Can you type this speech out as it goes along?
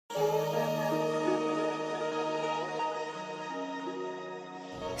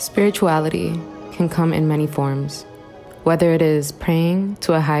Spirituality can come in many forms, whether it is praying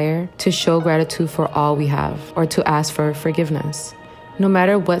to a higher to show gratitude for all we have or to ask for forgiveness. No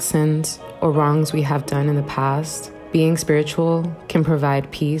matter what sins or wrongs we have done in the past, being spiritual can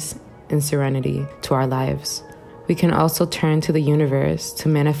provide peace and serenity to our lives. We can also turn to the universe to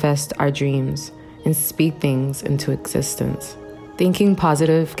manifest our dreams and speak things into existence. Thinking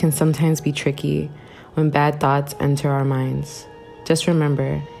positive can sometimes be tricky when bad thoughts enter our minds. Just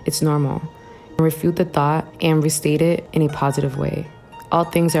remember, it's normal. Refute the thought and restate it in a positive way. All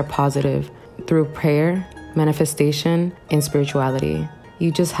things are positive through prayer, manifestation, and spirituality.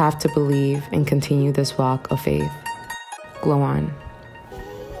 You just have to believe and continue this walk of faith. Glow on.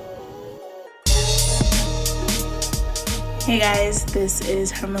 Hey guys, this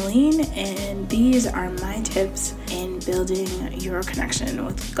is Hermeline, and these are my tips in building your connection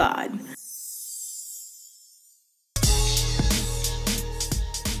with God.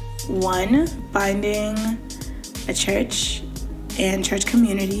 1, finding a church and church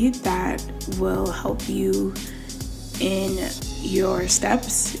community that will help you in your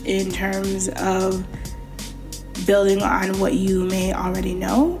steps in terms of building on what you may already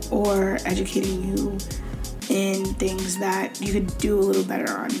know or educating you in things that you could do a little better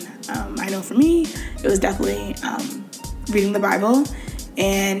on. I know for me, it was definitely reading the Bible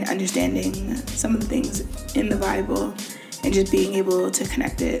and understanding some of the things in the Bible and just being able to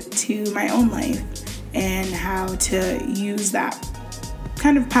connect it to my own life and how to use that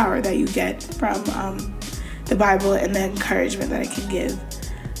kind of power that you get from the Bible and the encouragement that it can give.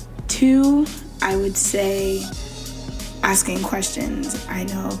 2, I would say asking questions. I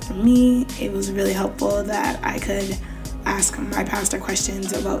know for me, it was really helpful that I could ask my pastor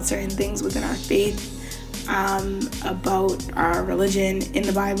questions about certain things within our faith, about our religion in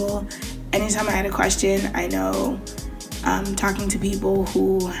the Bible. Anytime I had a question, I know talking to people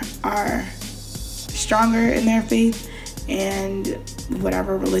who are stronger in their faith and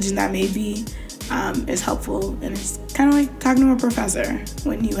whatever religion that may be is helpful. And it's kind of like talking to a professor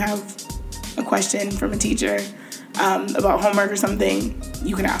when you have a question from a teacher about homework or something,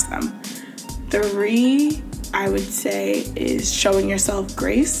 you can ask them. 3, I would say, is showing yourself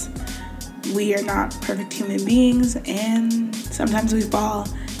grace. We are not perfect human beings, and sometimes we fall,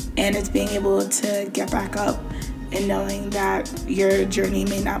 and it's being able to get back up and knowing that your journey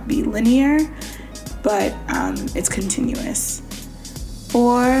may not be linear, but it's continuous.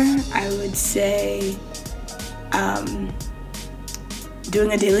 4, I would say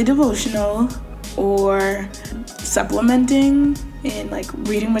doing a daily devotional or supplementing in like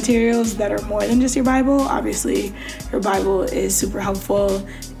reading materials that are more than just your Bible. Obviously, your Bible is super helpful,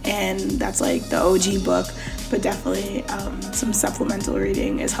 and that's like the OG book, but definitely some supplemental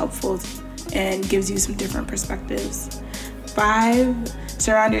reading is helpful and gives you some different perspectives. 5,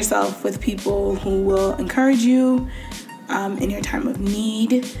 surround yourself with people who will encourage you in your time of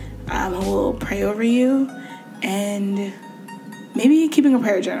need, who will pray over you, and maybe keeping a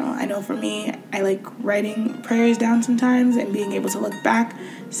prayer journal. I know for me, I like writing prayers down sometimes and being able to look back.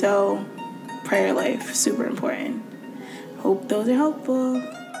 So prayer life, super important. Hope those are helpful.